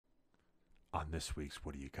on this week's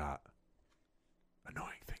What Do You Got?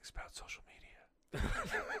 Annoying things about social media.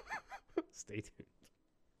 Stay tuned.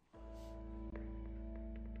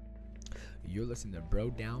 You're listening to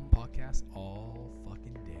Bro Down Podcast all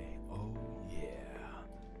fucking day. Oh, yeah.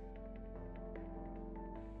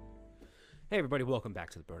 Hey, everybody. Welcome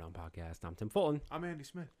back to the Bro Down Podcast. I'm Tim Fulton. I'm Andy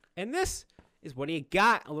Smith. And this is What Do You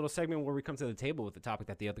Got? A little segment where we come to the table with the topic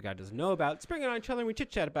that the other guy doesn't know about. Let's bring it on each other and we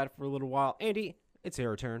chit-chat about it for a little while. Andy, it's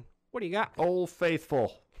your turn. What do you got? Old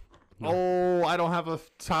Faithful. Oh, I don't have a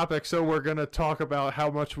topic, so we're going to talk about how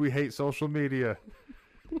much we hate social media.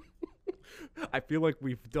 I feel like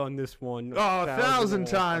we've done this one Oh, 1,000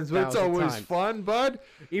 times, but it's always fun, bud.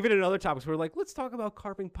 Even in other topics, we're like, let's talk about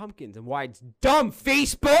carving pumpkins and why it's dumb,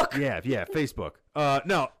 Facebook! Yeah, Facebook.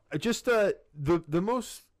 No, just the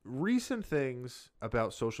most recent things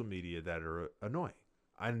about social media that are annoying.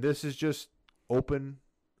 And this is just open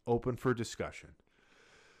for discussion.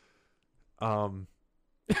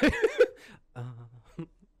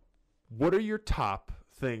 What are your top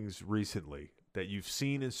things recently that you've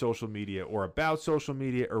seen in social media or about social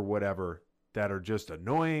media or whatever that are just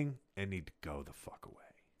annoying and need to go the fuck away?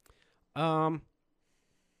 I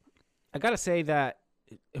gotta say that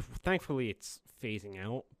thankfully it's phasing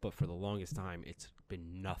out, but for the longest time it's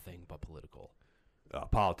been nothing but political.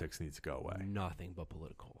 Politics needs to go away. Nothing but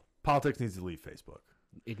political. Politics needs to leave Facebook.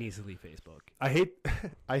 It needs to leave Facebook.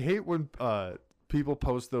 I hate when people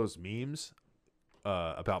post those memes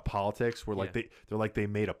about politics where like they're like they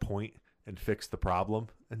made a point and fixed the problem,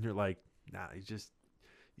 and you're like, nah, you just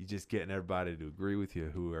getting everybody to agree with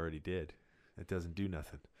you who already did. It doesn't do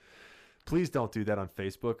nothing. Please don't do that on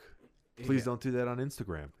Facebook. Please don't do that on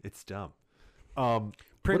Instagram. It's dumb.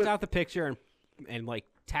 Print out the picture and like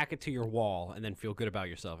tack it to your wall, and then feel good about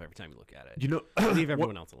yourself every time you look at it. You know, leave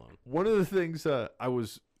everyone else alone. One of the things I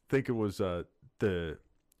was thinking was the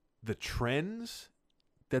trends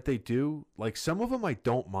that they do. Like some of them I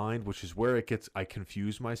don't mind, which is where I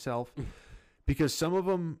confuse myself because some of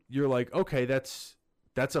them you're like, okay, that's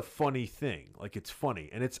a funny thing. Like it's funny,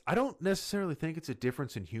 and I don't necessarily think it's a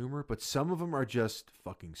difference in humor, but some of them are just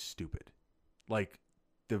fucking stupid. Like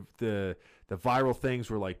the viral things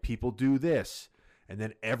where like people do this and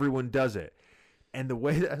then everyone does it. And the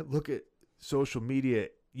way that I look at social media,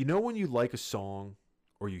 you know, when you like a song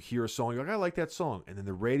or you hear a song, you're like, I like that song. And then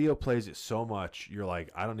the radio plays it so much, you're like,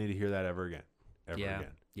 I don't need to hear that ever again.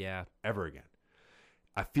 Yeah. Ever again.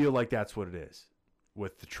 I feel like that's what it is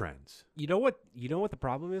with the trends. You know what the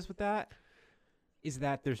problem is with that? Is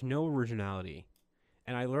that there's no originality.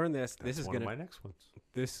 And I learned this. That's one of my next ones.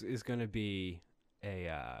 This is gonna be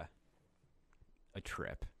a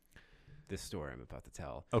trip. This story I'm about to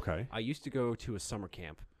tell. Okay. I used to go to a summer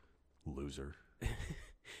camp. Loser.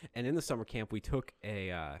 And in the summer camp, we took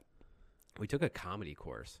a comedy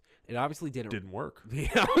course. It obviously didn't work. Yeah,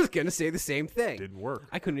 I was gonna say the same thing. Didn't work.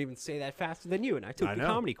 I couldn't even say that faster than you, and I took the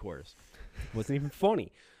comedy course. It wasn't even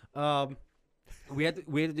funny. We had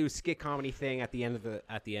to do a skit comedy thing at the end of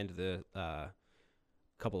the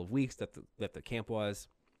couple of weeks that the camp was.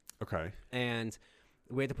 Okay. And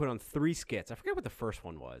we had to put on 3 skits. I forget what the first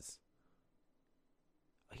one was.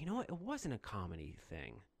 You know what? It wasn't a comedy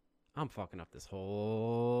thing. I'm fucking up this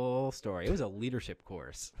whole story. It was a leadership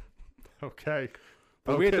course. Okay.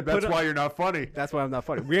 But we had to that's why you're not funny. That's why I'm not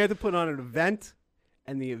funny. We had to put on an event,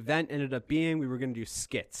 and the event ended up being we were going to do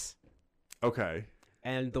skits. Okay.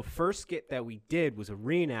 And the first skit that we did was a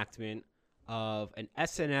reenactment of an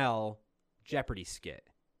SNL Jeopardy skit.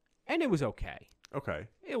 And it was okay. Okay.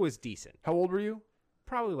 It was decent. How old were you?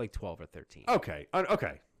 Probably like 12 or 13. Okay.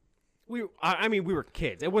 Okay. We were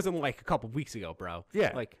kids. It wasn't like a couple weeks ago, bro.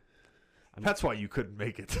 Yeah. Like, that's why you couldn't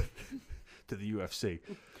make it to the UFC.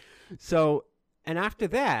 So, and after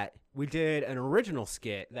that, we did an original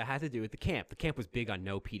skit that had to do with the camp. The camp was big on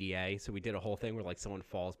no PDA, so we did a whole thing where like someone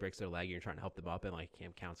falls, breaks their leg, and you're trying to help them up, and like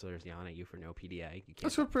camp counselors yelling at you for no PDA. You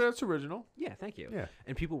can't. That's original. Yeah, thank you. Yeah.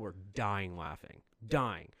 And people were dying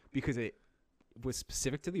because it was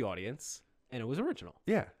specific to the audience and it was original.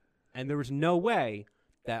 Yeah. And there was no way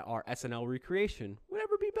that our SNL recreation would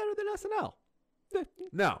ever be better than SNL.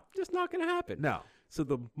 No. Just not going to happen. No. So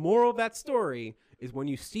the moral of that story is when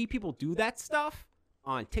you see people do that stuff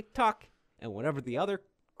on TikTok and whatever the other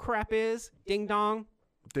crap is, Ding Dong,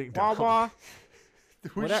 Ding Wah Dong. Wah.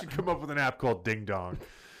 We should come up with an app called Ding Dong.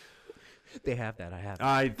 They have that. I have that.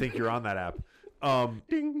 I think you're on that app.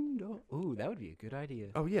 Ding Dong. Ooh, that would be a good idea.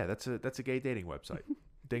 Oh yeah, that's a gay dating website.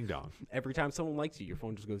 Ding Dong. Every time someone likes you, your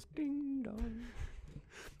phone just goes Ding Dong.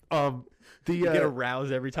 You get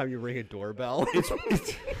aroused every time you ring a doorbell. It's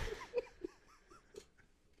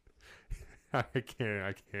I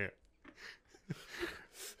can't.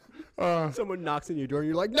 Someone knocks on your door and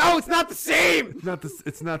you're like, no, it's not the same.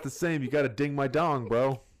 It's not the same. You got to ding my dong,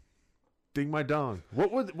 bro. Ding my dong.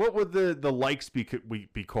 What would the likes be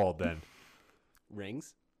called then?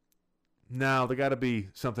 Rings. No, there got to be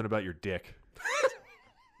something about your dick.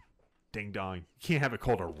 Ding dong. You can't have it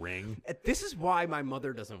called a ring. This is why my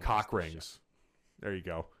mother doesn't watch Cock this rings. There you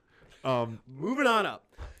go. show. Moving on up.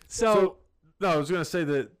 So No, I was gonna say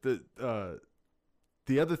that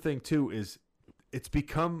the other thing too is it's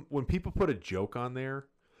become when people put a joke on there,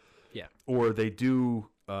 yeah, or they do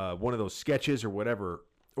one of those sketches or whatever,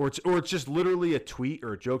 or it's just literally a tweet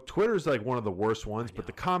or a joke. Twitter's like one of the worst ones, but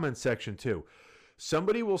the comment section too.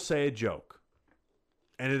 Somebody will say a joke,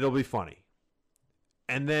 and it'll be funny,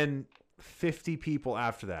 and then 50 people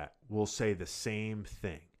after that will say the same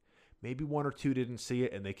thing. Maybe one or two didn't see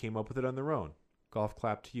it, and they came up with it on their own. Golf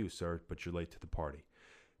clap to you, sir, but you're late to the party.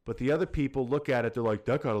 But the other people look at it, they're like,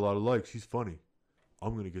 that got a lot of likes. He's funny.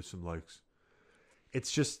 I'm going to get some likes.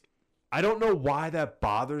 It's just, I don't know why that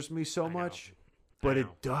bothers me so much, but it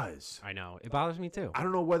does. I know. It bothers me too. I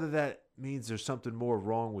don't know whether that means there's something more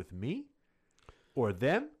wrong with me or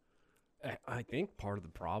them. I think part of the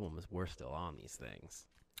problem is we're still on these things.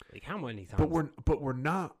 Like how many times? But we're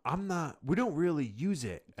not. We don't really use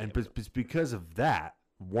it, and it's because of that.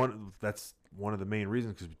 That's one of the main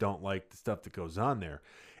reasons, because we don't like the stuff that goes on there.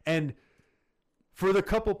 And for the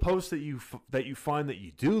couple posts that you find that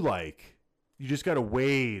you do like, you just got to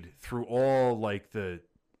wade through all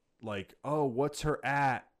oh, what's her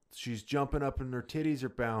at? She's jumping up and her titties are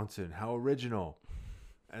bouncing. How original.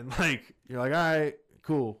 And you're like, all right,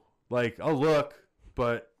 cool. I'll look,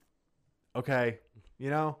 but okay,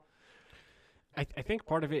 I think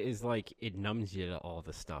part of it is it numbs you to all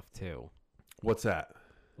the stuff too. What's that?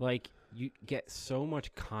 You get so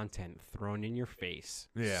much content thrown in your face.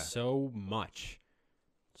 Yeah. So much.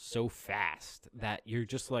 So fast that you're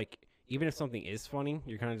just even if something is funny,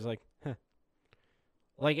 you're kind of just huh.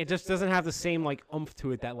 It just doesn't have the same oomph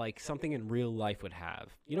to it that something in real life would have.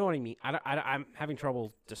 You know what I mean? I'm having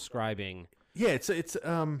trouble describing. Yeah, it's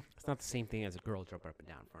not the same thing as a girl jumping up and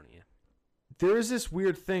down in front of you. There is this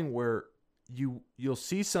weird thing where you'll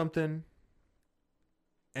see something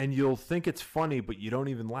and you'll think it's funny, but you don't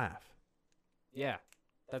even laugh. Yeah,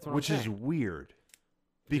 that's what which I'm is saying. Weird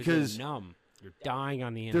because you're numb. You're dying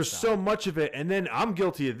on the inside. There's so much of it, and then I'm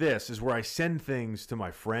guilty of this, is where I send things to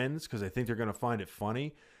my friends because I think they're going to find it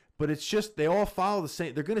funny, but it's just they all follow the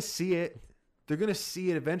same. They're going to see it. They're going to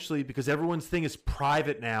see it eventually because everyone's thing is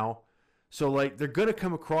private now. So they're going to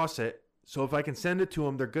come across it. So if I can send it to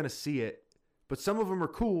them, they're going to see it. But some of them are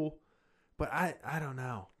cool, but I don't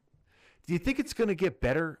know. Do you think it's going to get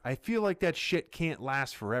better? I feel like that shit can't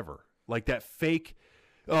last forever. That fake,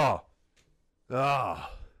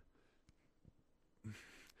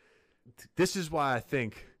 This is why I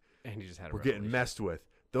think we're getting messed with.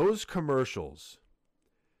 Those commercials,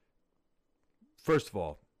 first of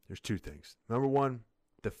all, there's two things. Number one,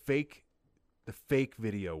 the fake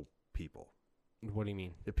video people. What do you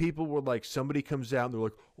mean? The people were somebody comes out and they're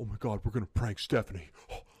like, oh my God, we're going to prank Stephanie.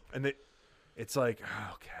 And it's okay.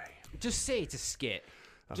 Just say it's a skit.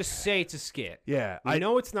 Okay. Just say it's a skit. Yeah. I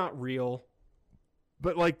know it's not real.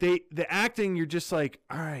 But the acting, you're just all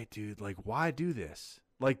right, dude, why do this?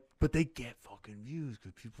 But they get fucking views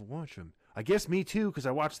because people watch them. I guess me too, because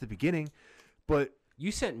I watched the beginning. But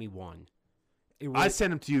you sent me one. I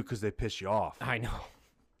sent them to you because they piss you off. I know.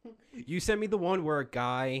 You sent me the one where a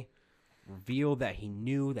guy revealed that he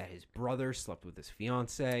knew that his brother slept with his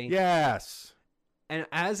fiance. Yes. And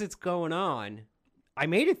as it's going on, I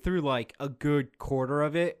made it through a good quarter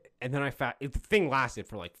of it. And then the thing lasted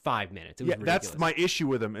for 5 minutes. It was ridiculous. That's my issue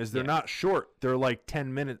with them is they're not short. They're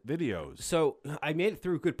 10-minute videos. So I made it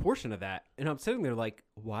through a good portion of that. And I'm sitting there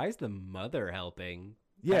why is the mother helping?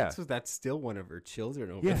 Yeah. That's still one of her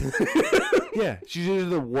children over there. Yeah. She's either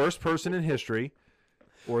the worst person in history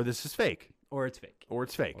or this is fake. Or it's fake.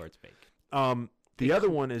 The other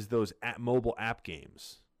one is those mobile app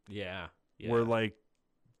games. Yeah. Where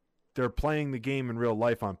they're playing the game in real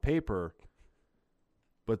life on paper.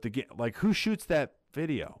 But the game, who shoots that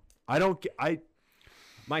video?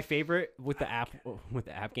 My favorite with the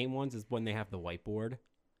app game ones is when they have the whiteboard,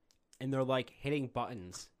 and they're hitting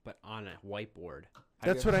buttons, but on a whiteboard.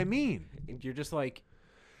 That's what I mean. And you're just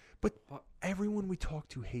but everyone we talk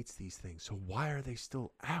to hates these things. So why are they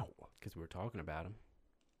still out? Because we're talking about them.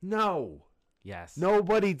 No. Yes.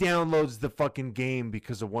 Nobody downloads the fucking game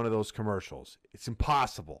because of one of those commercials. It's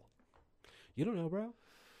impossible. You don't know, bro.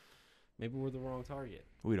 Maybe we're the wrong target.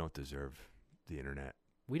 We don't deserve the internet.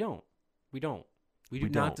 We don't. We do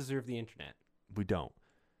not deserve the internet. We don't.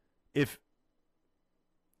 If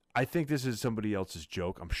I think this is somebody else's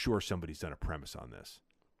joke. I'm sure somebody's done a premise on this.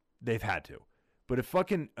 They've had to. But if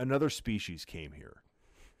fucking another species came here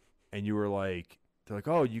and you were like, they're like,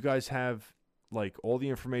 oh, you guys have like all the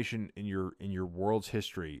information in your world's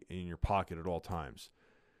history in your pocket at all times.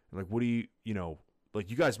 And like, what do you know, like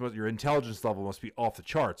you guys your intelligence level must be off the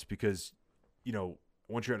charts because, you know,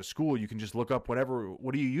 once you're out of school, you can just look up whatever.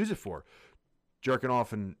 What do you use it for? Jerking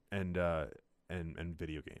off and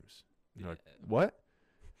video games. You're like, what?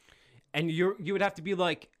 And you would have to be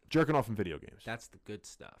like, Jerking off in video games. that's the good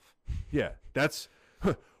stuff. Yeah, that's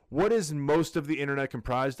what is most of the internet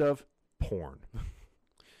comprised of? Porn.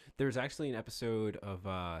 There's actually an episode of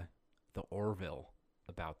the Orville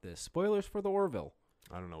about this. Spoilers for the Orville.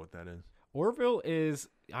 I don't know what that is. Orville is,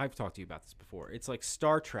 I've talked to you about this before. It's like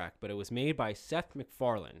Star Trek, but it was made by Seth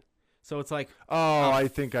MacFarlane. So it's like I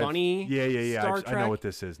think funny yeah. Star I know Trek. what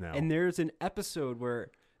this is now. And there's an episode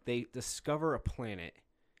where they discover a planet.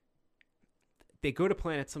 They go to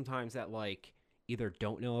planets sometimes that like either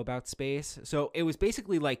don't know about space. So it was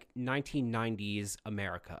basically like 1990s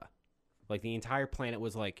America. Like the entire planet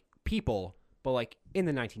was like people, but like in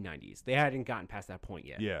the 1990s. They hadn't gotten past that point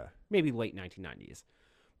yet. Yeah. Maybe late 1990s.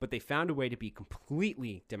 But they found a way to be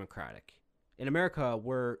completely democratic. In America,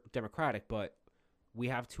 we're democratic, but we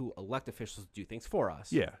have to elect officials to do things for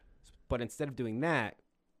us. Yeah. But instead of doing that,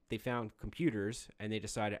 they found computers and they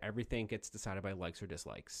decided everything gets decided by likes or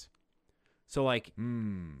dislikes. So like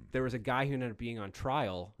there was a guy who ended up being on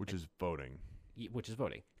trial. Which is voting. Which is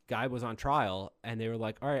voting. Guy was on trial and they were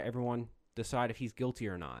like, all right, everyone decide if he's guilty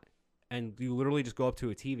or not. And you literally just go up to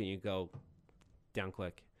a TV and you go down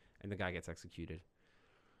click and the guy gets executed.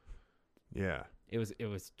 Yeah. It was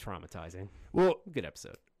traumatizing. Well, Good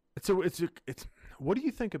episode. it's what do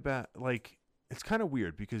you think about, like, it's kind of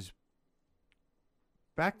weird because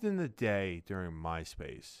back in the day during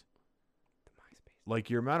MySpace,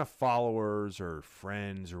 like your amount of followers or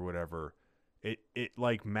friends or whatever, it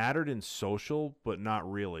like mattered in social, but not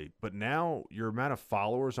really. But now your amount of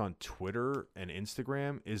followers on Twitter and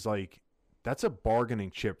Instagram is like, that's a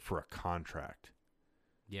bargaining chip for a contract.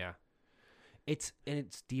 Yeah. It's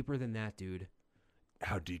deeper than that, dude.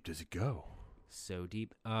 How deep does it go? So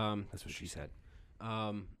deep. That's what she said.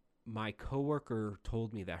 My coworker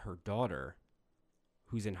told me that her daughter,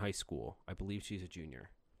 who's in high school, I believe she's a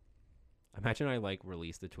junior. Imagine I like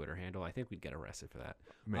released the Twitter handle. I think we'd get arrested for that.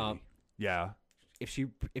 Maybe. Yeah. If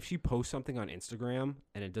she posts something on Instagram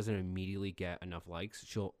and it doesn't immediately get enough likes,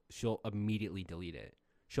 she'll immediately delete it.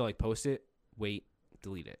 She'll like post it, wait,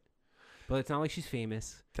 delete it. But it's not like she's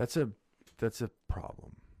famous. That's a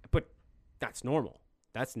problem. But that's normal.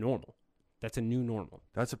 That's normal. That's a new normal.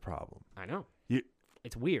 That's a problem. I know.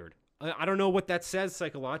 It's weird. I don't know what that says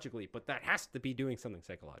psychologically, but that has to be doing something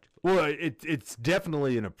psychologically. Well, it's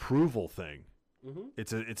definitely an approval thing. Mm-hmm.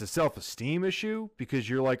 It's a self-esteem issue because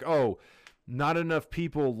you're like, oh, not enough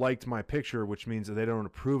people liked my picture, which means that they don't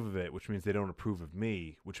approve of it, which means they don't approve of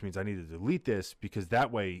me, which means I need to delete this because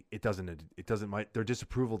that way their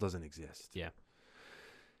disapproval doesn't exist. Yeah.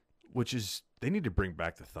 Which is, they need to bring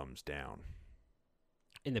back the thumbs down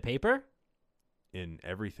In the paper? in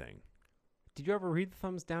everything. Did you ever read the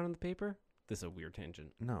thumbs down in the paper? This is a weird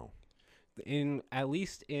tangent. No. At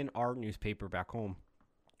least in our newspaper back home,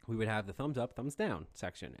 we would have the thumbs up, thumbs down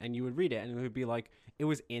section, and you would read it, and it would be like, it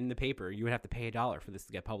was in the paper. You would have to pay $1 for this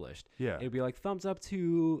to get published. Yeah. It would be like, thumbs up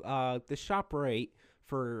to the ShopRite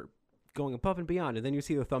for going above and beyond. And then you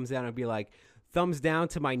see the thumbs down, and it'd be like, thumbs down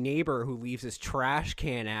to my neighbor who leaves his trash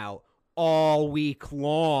can out all week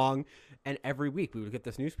long. And every week we would get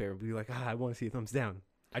this newspaper and be like, I want to see a thumbs down.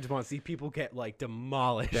 I just want to see people get like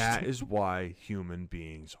demolished. That is why human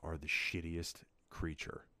beings are the shittiest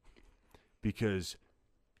creature. Because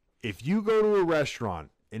if you go to a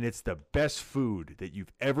restaurant and it's the best food that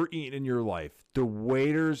you've ever eaten in your life, the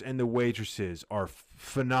waiters and the waitresses are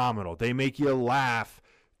phenomenal. They make you laugh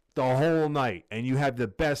the whole night and you have the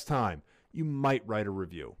best time. You might write a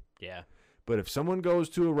review. Yeah. But if someone goes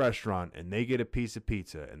to a restaurant and they get a piece of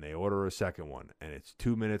pizza and they order a second one and it's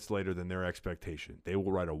 2 minutes later than their expectation, they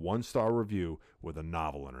will write a 1-star review with a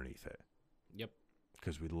novel underneath it. Yep.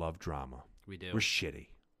 Because we love drama. We do. We're shitty.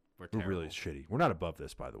 We're really shitty. We're not above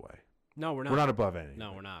this, by the way. No, we're not. We're not above anything.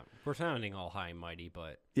 No, we're not. We're sounding all high and mighty,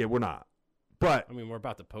 but Yeah, we're not. But I mean, we're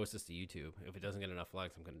about to post this to YouTube. If it doesn't get enough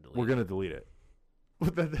likes, I'm going to delete we're it. going to delete it.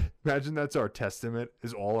 Imagine that's our testament,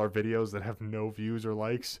 is all our videos that have no views or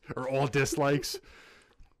likes or all dislikes.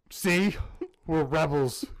 See? We're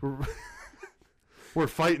rebels. We're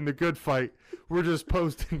fighting the good fight. We're just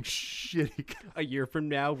posting shitty. A year from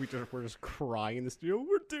now, we're just crying in the studio.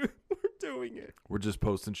 We're doing it. We're just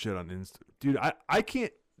posting shit on Insta. Dude, I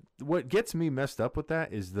can't. what gets me messed up with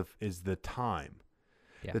that is the time.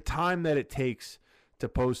 Yeah. The time that it takes to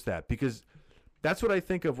post that, because that's what I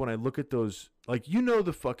think of when I look at those, like,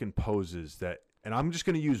 the fucking poses that, and I'm just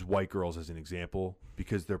going to use white girls as an example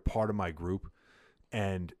because they're part of my group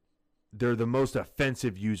and they're the most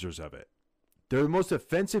offensive users of it. They're the most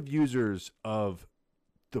offensive users of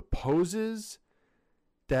the poses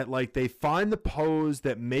that, like, they find the pose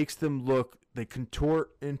that makes them look, they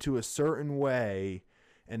contort into a certain way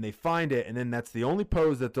and they find it, and then that's the only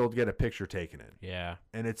pose that they'll get a picture taken in. Yeah.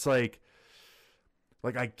 And it's like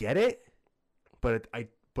I get it, but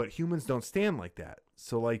but humans don't stand like that.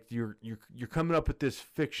 So like you're coming up with this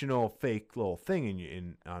fictional fake little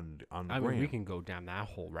thing on I mean, Gram. we can go down that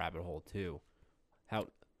whole rabbit hole too. How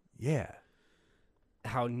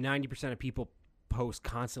 90% of people post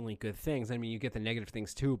constantly good things. I mean, you get the negative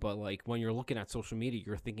things too, but like when you're looking at social media,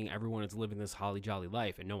 you're thinking everyone is living this holly jolly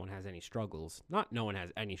life and no one has any struggles. Not no one has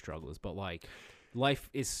any struggles, but like life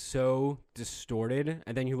is so distorted,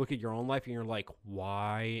 and then you look at your own life and you're like,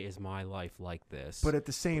 why is my life like this? But at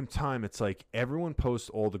the same time, it's like everyone posts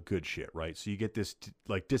all the good shit, right? So you get this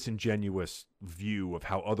like disingenuous view of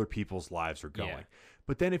how other people's lives are going. Yeah.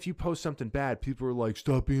 But then if you post something bad, people are like,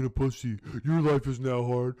 stop being a pussy. Your life is now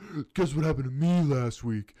hard. Guess what happened to me last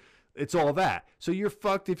week? It's all that. So you're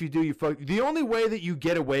fucked if you do. You fucked. The only way that you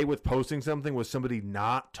get away with posting something with somebody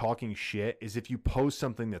not talking shit is if you post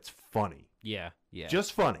something that's funny. yeah,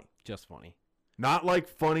 Just funny. just funny. Not like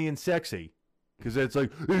funny and sexy. Because it's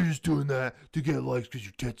like, you're just doing that to get likes because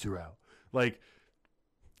your tits are out. Like,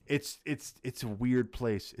 it's a weird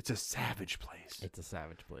place. It's a savage place. It's a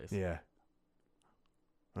savage place. Yeah.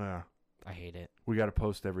 Yeah. I hate it. We got to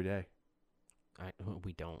post every day.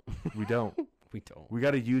 We don't. We don't. We don't. We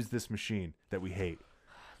got to use this machine that we hate.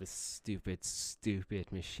 This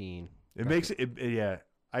stupid machine. It makes it, yeah.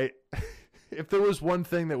 If there was one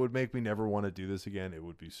thing that would make me never want to do this again, it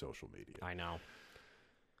would be social media. I know.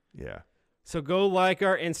 Yeah. So go like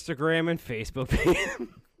our Instagram and Facebook page.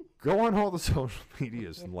 Go on all the social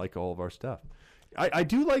medias and like all of our stuff. I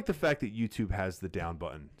do like the fact that YouTube has the down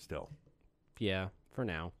button still. Yeah, for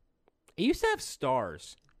now. It used to have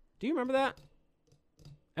stars. Do you remember that?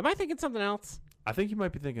 Am I thinking something else? I think you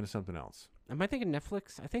might be thinking of something else. Am I thinking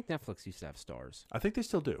Netflix? I think Netflix used to have stars. I think they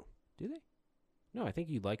still do. Do they? No, I think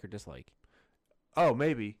you like or dislike. Oh,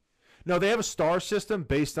 maybe. No, they have a star system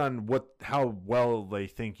based on how well they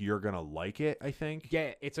think you're gonna like it. I think.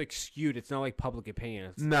 Yeah, it's like skewed. It's not like public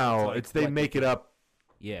opinion. No, like they what make it up.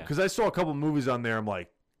 Yeah. Because I saw a couple movies on there. I'm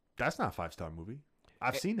like, that's not a 5-star movie.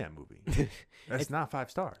 I've seen that movie. That's not 5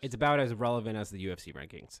 stars. It's about as relevant as the UFC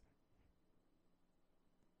rankings.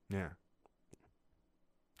 Yeah.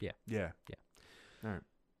 Yeah. Yeah. Yeah. All right.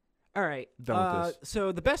 All right. Done with this.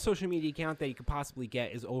 So the best social media account that you could possibly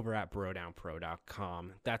get is over at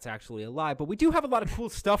brodownpro.com. That's actually a lie, but we do have a lot of cool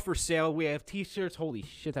stuff for sale. We have t-shirts. Holy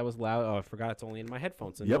shit, that was loud. Oh, I forgot it's only in my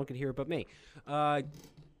headphones, so no one can hear it but me.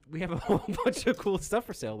 We have a whole bunch of cool stuff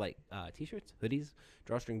for sale, like t-shirts, hoodies,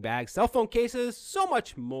 drawstring bags, cell phone cases, so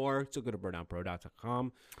much more. So go to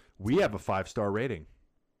brodownpro.com. We have a 5-star rating.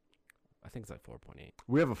 I think it's like 4.8.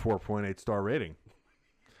 We have a 4.8 star rating.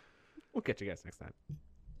 We'll catch you guys next time.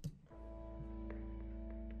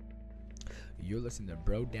 You're listening to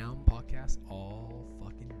Bro Down Podcast all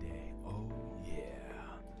fucking day.